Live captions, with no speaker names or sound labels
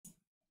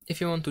If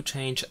you want to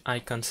change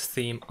icons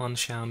theme on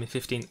Xiaomi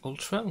 15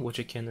 Ultra, what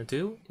you can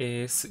do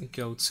is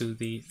go to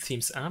the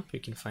Themes app. You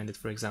can find it,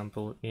 for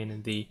example,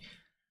 in the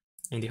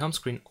home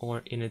screen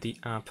or in the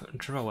app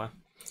drawer.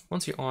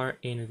 Once you are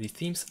in the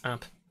Themes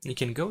app, you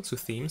can go to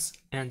Themes,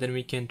 and then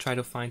we can try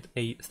to find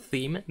a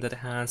theme that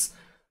has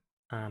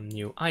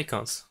new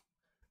icons.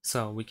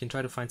 So we can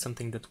try to find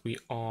something that we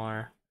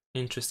are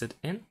interested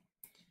in.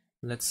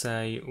 Let's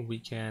say we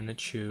can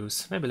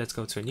choose, maybe let's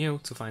go to new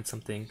to find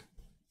something.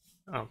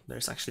 Oh,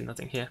 there's actually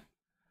nothing here.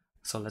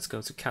 So let's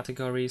go to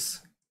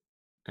categories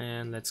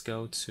and let's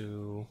go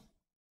to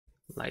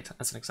light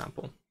as an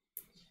example.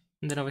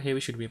 And then over here we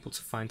should be able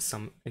to find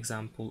some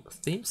example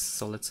themes.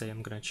 So let's say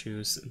I'm gonna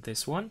choose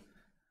this one.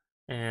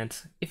 And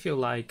if you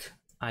like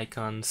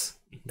icons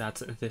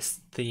that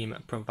this theme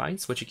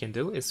provides, what you can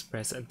do is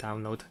press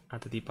download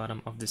at the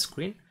bottom of the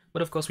screen.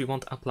 But of course we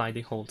won't apply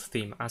the whole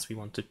theme as we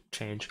want to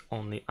change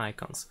only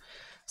icons.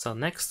 So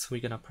next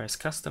we're gonna press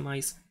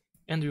customize,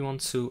 and we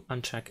want to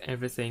uncheck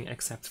everything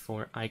except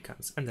for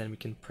icons, and then we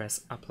can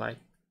press apply.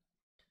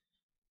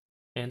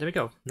 And there we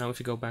go. Now if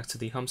you go back to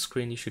the home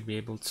screen, you should be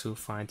able to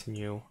find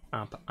new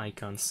app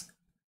icons.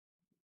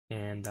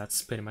 And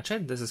that's pretty much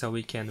it. This is how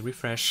we can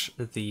refresh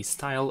the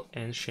style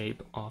and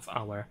shape of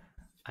our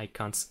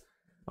icons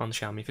on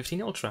Xiaomi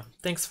 15 Ultra.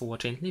 Thanks for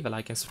watching, leave a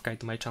like and subscribe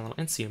to my channel,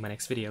 and see you in my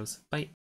next videos. Bye!